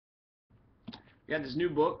We got this new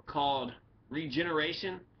book called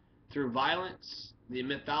Regeneration Through Violence, The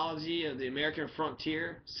Mythology of the American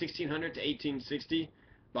Frontier, 1600 to 1860,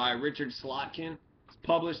 by Richard Slotkin. It's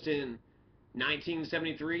published in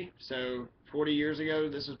 1973, so 40 years ago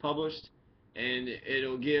this was published, and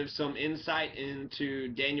it'll give some insight into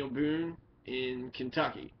Daniel Boone in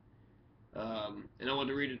Kentucky. And I want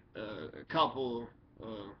to read a couple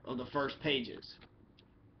of the first pages.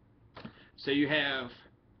 So you have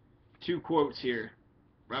two quotes here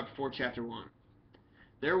right before chapter 1.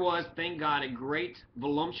 There was, thank God, a great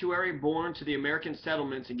voluptuary born to the American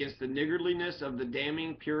settlements against the niggardliness of the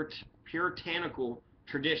damning puritanical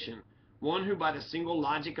tradition, one who by the single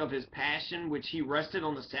logic of his passion which he rested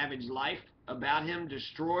on the savage life about him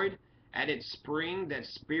destroyed at its spring that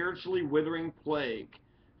spiritually withering plague.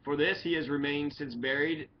 For this he has remained since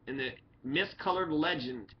buried in the mist-colored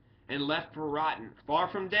legend and left forgotten. Far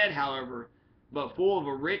from dead, however, but full of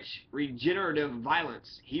a rich, regenerative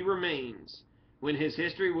violence, he remains, when his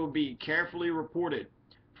history will be carefully reported,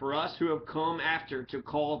 for us who have come after to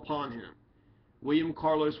call upon him. William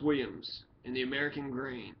Carlos Williams, in The American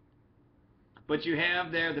Grain. But you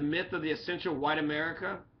have there the myth of the essential white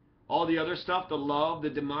America. All the other stuff, the love, the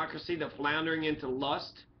democracy, the floundering into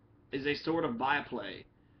lust, is a sort of byplay.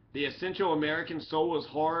 The essential American soul is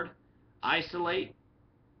hard, isolate,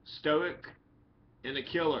 stoic, and a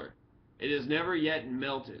killer. It has never yet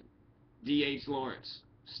melted. D.H. Lawrence,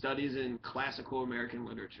 Studies in Classical American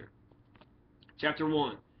Literature. Chapter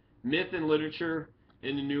 1, Myth and Literature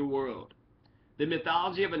in the New World. The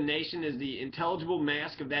mythology of a nation is the intelligible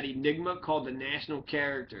mask of that enigma called the national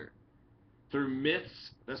character. Through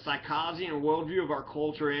myths, the psychology and worldview of our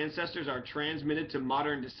cultural ancestors are transmitted to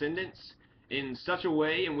modern descendants in such a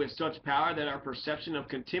way and with such power that our perception of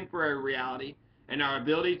contemporary reality and our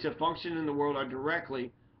ability to function in the world are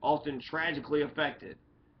directly, often tragically affected.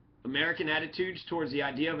 American attitudes towards the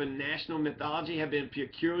idea of a national mythology have been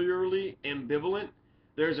peculiarly ambivalent.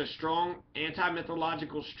 There is a strong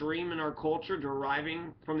anti-mythological stream in our culture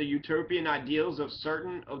deriving from the utopian ideals of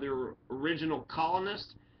certain of the original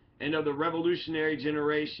colonists and of the revolutionary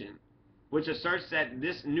generation, which asserts that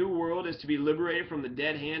this new world is to be liberated from the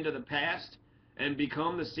dead hand of the past and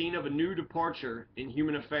become the scene of a new departure in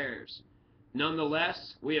human affairs.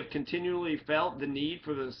 Nonetheless, we have continually felt the need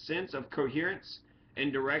for the sense of coherence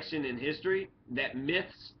and direction in history that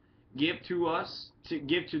myths give to us, to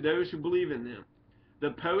give to those who believe in them.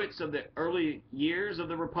 The poets of the early years of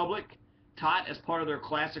the Republic taught as part of their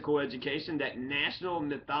classical education that national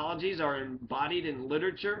mythologies are embodied in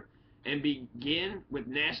literature and begin with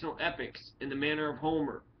national epics in the manner of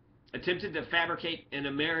Homer, attempted to fabricate an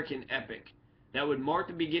American epic that would mark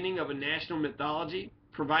the beginning of a national mythology,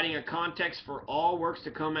 providing a context for all works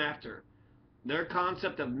to come after. Their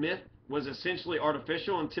concept of myth was essentially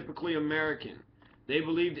artificial and typically American. They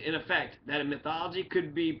believed, in effect, that a mythology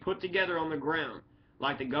could be put together on the ground,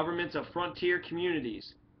 like the governments of frontier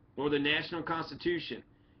communities or the national constitution,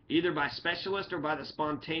 either by specialists or by the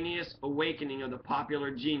spontaneous awakening of the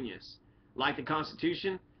popular genius. Like the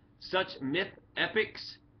Constitution, such myth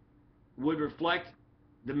epics would reflect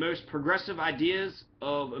the most progressive ideas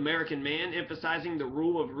of American man, emphasizing the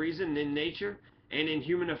rule of reason in nature and in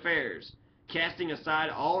human affairs, casting aside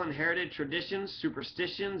all inherited traditions,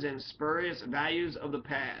 superstitions, and spurious values of the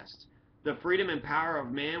past. The freedom and power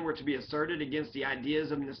of man were to be asserted against the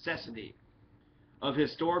ideas of necessity, of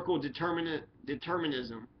historical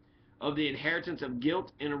determinism, of the inheritance of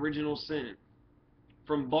guilt and original sin.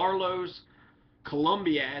 From Barlow's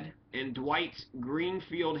Columbiad and Dwight's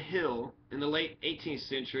Greenfield Hill in the late 18th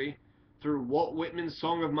century, through Walt Whitman's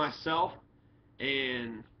Song of Myself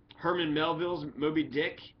and Herman Melville's Moby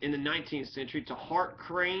Dick in the 19th century, to Hart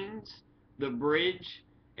Crane's The Bridge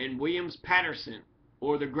and Williams Patterson,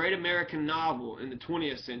 or the great American novel in the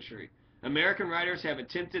 20th century, American writers have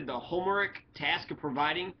attempted the Homeric task of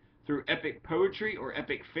providing, through epic poetry or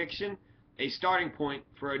epic fiction, a starting point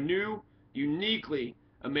for a new, uniquely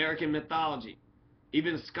American mythology.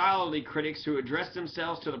 Even scholarly critics who address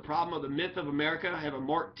themselves to the problem of the myth of America have a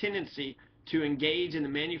marked tendency to engage in the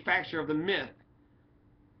manufacture of the myth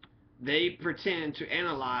they pretend to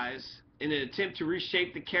analyze in an attempt to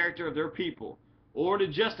reshape the character of their people, or to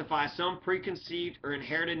justify some preconceived or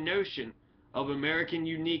inherited notion of American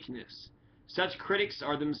uniqueness. Such critics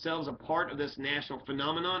are themselves a part of this national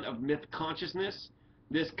phenomenon of myth consciousness,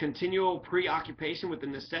 this continual preoccupation with the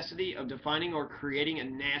necessity of defining or creating a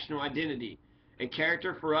national identity, a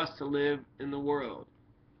character for us to live in the world.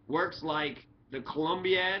 Works like the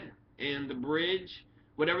Columbiad and the Bridge,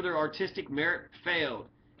 whatever their artistic merit, failed,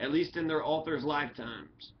 at least in their authors'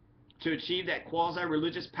 lifetimes, to achieve that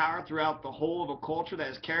quasi-religious power throughout the whole of a culture that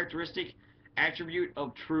is characteristic attribute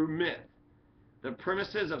of true myth. The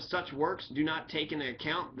premises of such works do not take into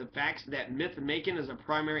account the facts that myth-making is a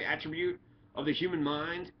primary attribute of the human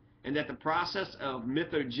mind, and that the process of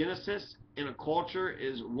mythogenesis in a culture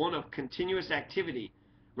is one of continuous activity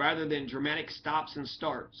rather than dramatic stops and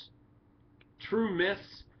starts. True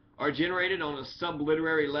myths are generated on a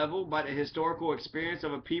subliterary level by the historical experience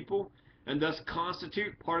of a people, and thus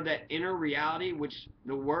constitute part of that inner reality which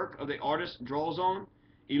the work of the artist draws on,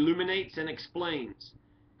 illuminates, and explains.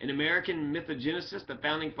 In American mythogenesis, the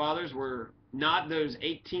founding fathers were not those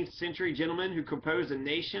 18th century gentlemen who composed a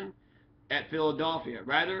nation at Philadelphia.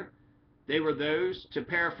 Rather, they were those, to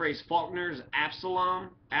paraphrase Faulkner's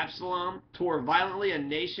Absalom tore violently a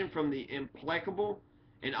nation from the implacable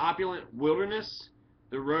and opulent wilderness,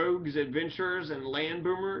 the rogues, adventurers, and land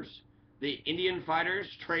boomers, the Indian fighters,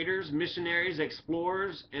 traders, missionaries,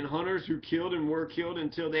 explorers, and hunters who killed and were killed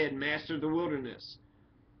until they had mastered the wilderness.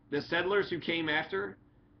 The settlers who came after,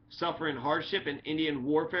 suffering hardship in Indian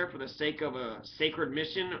warfare for the sake of a sacred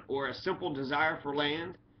mission or a simple desire for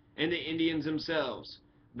land, and the Indians themselves,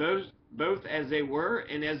 both as they were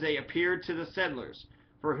and as they appeared to the settlers,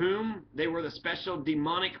 for whom they were the special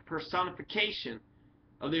demonic personification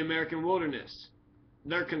of the American wilderness.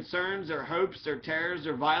 Their concerns, their hopes, their terrors,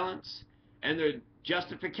 their violence, and their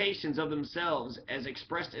justifications of themselves as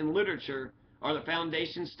expressed in literature are the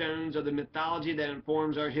foundation stones of the mythology that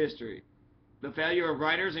informs our history. The failure of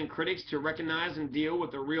writers and critics to recognize and deal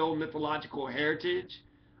with the real mythological heritage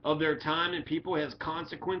of their time and people has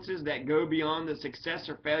consequences that go beyond the success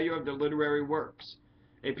or failure of their literary works.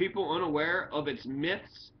 A people unaware of its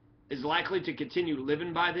myths is likely to continue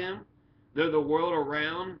living by them, though the world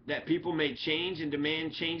around that people may change and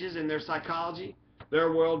demand changes in their psychology, their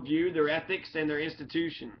worldview, their ethics, and their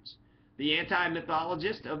institutions. The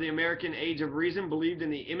anti-mythologist of the American Age of Reason believed in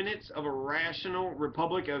the imminence of a rational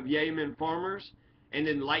republic of yeoman farmers and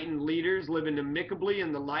enlightened leaders living amicably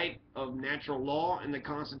in the light of natural law and the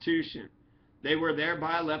Constitution. They were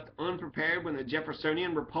thereby left unprepared when the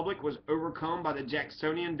Jeffersonian Republic was overcome by the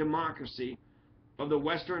Jacksonian democracy of the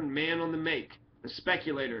Western man on the make, the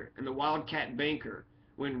speculator, and the wildcat banker,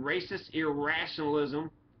 when racist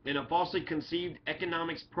irrationalism and a falsely conceived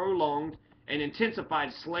economics prolonged and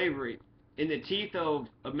intensified slavery in the teeth of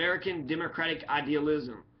American democratic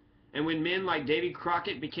idealism, and when men like Davy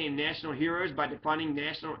Crockett became national heroes by defining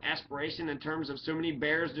national aspiration in terms of so many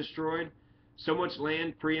bears destroyed, so much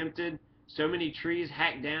land preempted, so many trees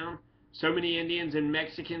hacked down, so many Indians and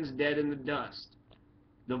Mexicans dead in the dust.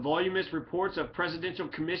 The voluminous reports of presidential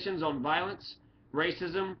commissions on violence,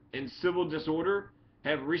 racism, and civil disorder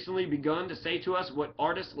have recently begun to say to us what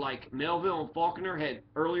artists like Melville and Faulkner had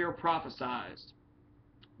earlier prophesied,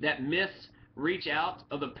 that myths reach out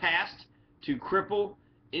of the past to cripple,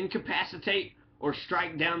 incapacitate, or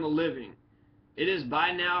strike down the living. It is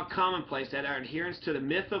by now commonplace that our adherence to the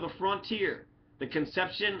myth of the frontier, the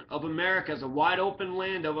conception of America as a wide open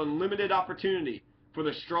land of unlimited opportunity for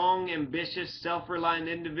the strong, ambitious, self-reliant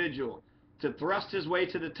individual to thrust his way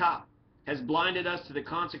to the top, has blinded us to the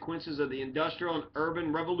consequences of the industrial and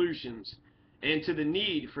urban revolutions and to the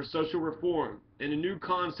need for social reform and a new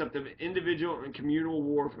concept of individual and communal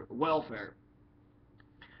welfare.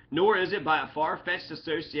 Nor is it by a far-fetched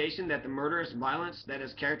association that the murderous violence that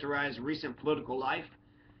has characterized recent political life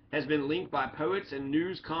has been linked by poets and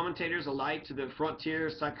news commentators alike to the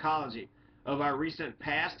frontier psychology of our recent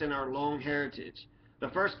past and our long heritage. The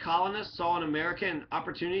first colonists saw in America an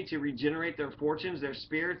opportunity to regenerate their fortunes, their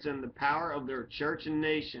spirits, and the power of their church and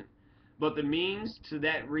nation. But the means to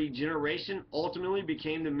that regeneration ultimately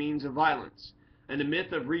became the means of violence, and the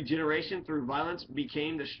myth of regeneration through violence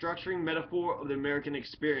became the structuring metaphor of the American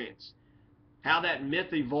experience. How that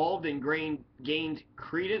myth evolved and gained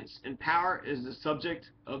credence and power is the subject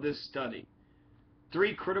of this study.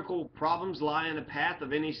 Three critical problems lie in the path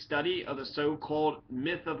of any study of the so-called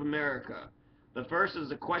myth of America. The first is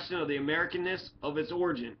the question of the Americanness of its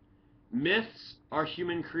origin. Myths are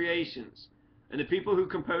human creations, and the people who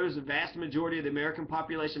compose the vast majority of the American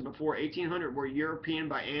population before 1800 were European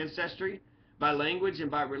by ancestry, by language, and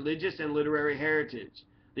by religious and literary heritage.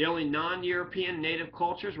 The only non-European native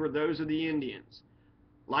cultures were those of the Indians.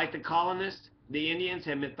 Like the colonists, the Indians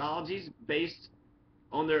had mythologies based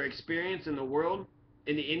on their experience in the world,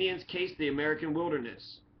 in the Indians' case, the American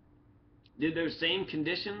wilderness. Did those same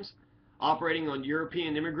conditions operating on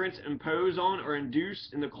European immigrants impose on or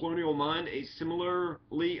induce in the colonial mind a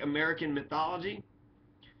similarly American mythology?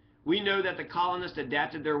 We know that the colonists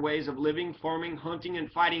adapted their ways of living, farming, hunting,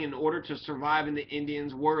 and fighting in order to survive in the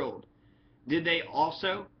Indians' world. Did they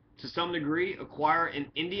also, to some degree, acquire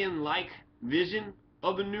an Indian-like vision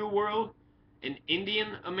of the New World? an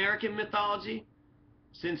Indian American mythology,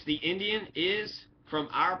 since the Indian is, from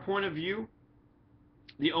our point of view,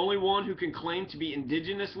 the only one who can claim to be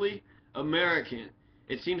indigenously American.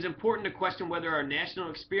 It seems important to question whether our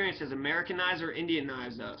national experience has Americanized or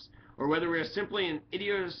Indianized us, or whether we are simply an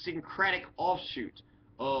idiosyncratic offshoot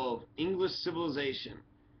of English civilization.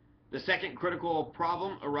 The second critical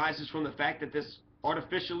problem arises from the fact that this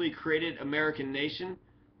artificially created American nation,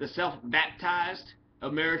 the self-baptized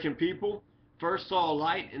American people, first saw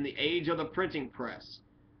light in the age of the printing press.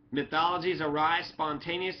 Mythologies arise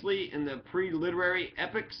spontaneously in the pre-literary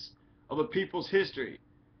epochs of a people's history,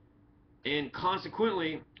 and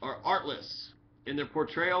consequently are artless in their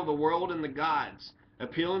portrayal of the world and the gods,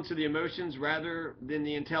 appealing to the emotions rather than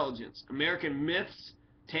the intelligence. American myths,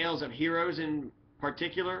 tales of heroes in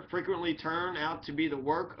particular, frequently turn out to be the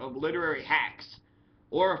work of literary hacks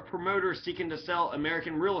or of promoters seeking to sell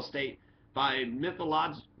American real estate by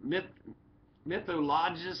mythologizing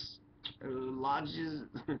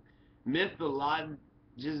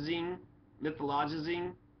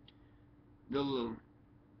the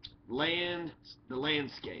the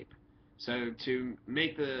landscape. So to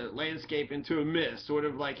make the landscape into a myth, sort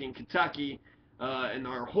of like in Kentucky, in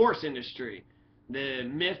our horse industry. The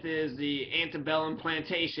myth is the antebellum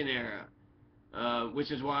plantation era,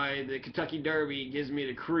 which is why the Kentucky Derby gives me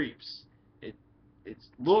the creeps. It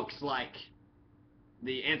looks like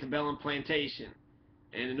the antebellum plantation,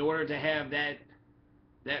 and in order to have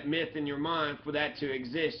that myth in your mind, for that to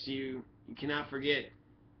exist, you cannot forget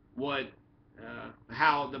what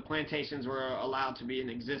how the plantations were allowed to be in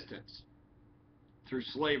existence through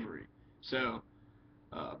slavery. So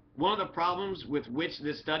one of the problems with which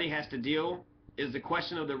this study has to deal is the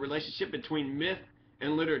question of the relationship between myth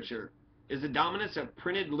and literature. Is the dominance of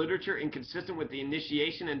printed literature inconsistent with the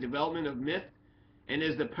initiation and development of myth? And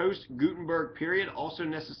is the post-Gutenberg period also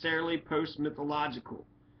necessarily post-mythological?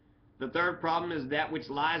 The third problem is that which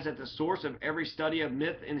lies at the source of every study of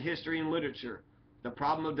myth in history and literature, the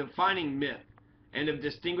problem of defining myth and of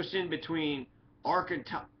distinguishing between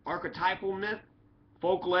archetypal myth,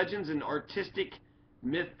 folk legends, and artistic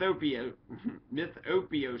mythopiosis.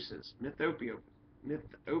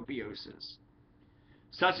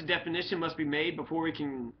 Such a definition must be made before we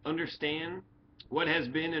can understand what has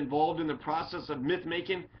been involved in the process of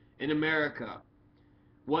myth-making in America,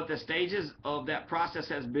 what the stages of that process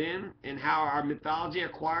has been, and how our mythology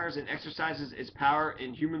acquires and exercises its power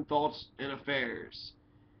in human thoughts and affairs.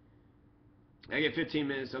 I get 15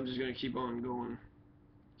 minutes, so I'm just going to keep on going.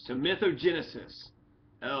 So mythogenesis.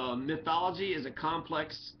 Mythology is a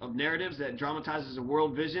complex of narratives that dramatizes a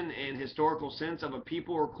world vision and historical sense of a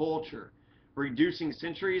people or culture, reducing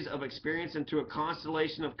centuries of experience into a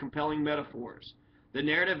constellation of compelling metaphors. The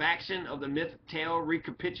narrative action of the myth tale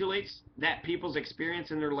recapitulates that people's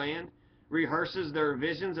experience in their land, rehearses their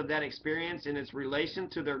visions of that experience in its relation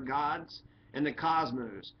to their gods and the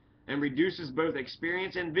cosmos, and reduces both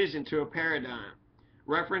experience and vision to a paradigm.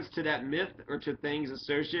 Reference to that myth or to things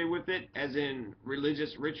associated with it, as in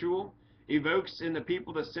religious ritual, evokes in the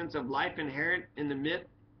people the sense of life inherent in the myth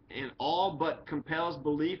and all but compels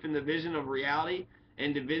belief in the vision of reality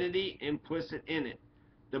and divinity implicit in it.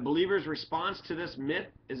 The believer's response to this myth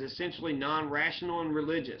is essentially non-rational and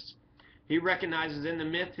religious. He recognizes in the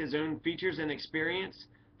myth his own features and experience,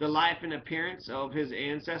 the life and appearance of his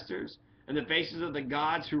ancestors, and the faces of the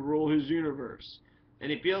gods who rule his universe. And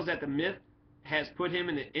he feels that the myth has put him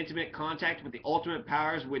in an intimate contact with the ultimate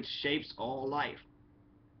powers which shapes all life.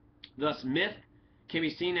 Thus, myth can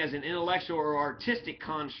be seen as an intellectual or artistic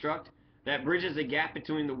construct that bridges the gap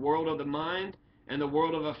between the world of the mind and the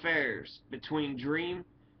world of affairs, between dream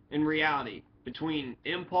and reality, between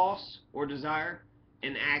impulse or desire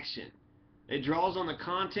and action. It draws on the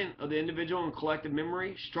content of the individual and collective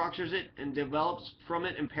memory, structures it, and develops from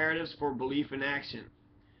it imperatives for belief and action.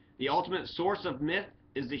 The ultimate source of myth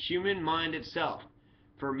is the human mind itself.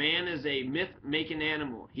 For man is a myth-making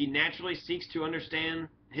animal. He naturally seeks to understand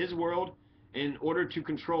his world in order to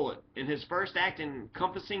control it. And his first act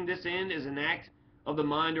encompassing this end is an act of the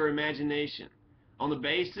mind or imagination. On the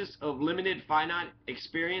basis of limited finite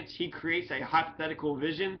experience, he creates a hypothetical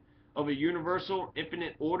vision of a universal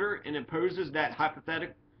infinite order and imposes that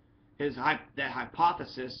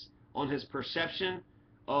hypothesis on his perception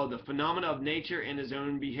of the phenomena of nature and his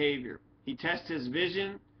own behavior. He tests his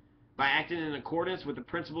vision by acting in accordance with the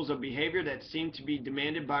principles of behavior that seem to be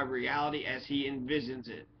demanded by reality as he envisions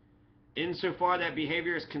it. Insofar that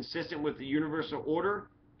behavior is consistent with the universal order,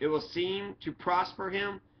 it will seem to prosper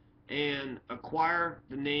him and acquire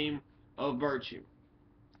the name of virtue.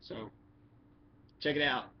 So, check it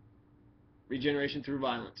out. Regeneration through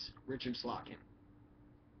Violence, Richard Slotkin.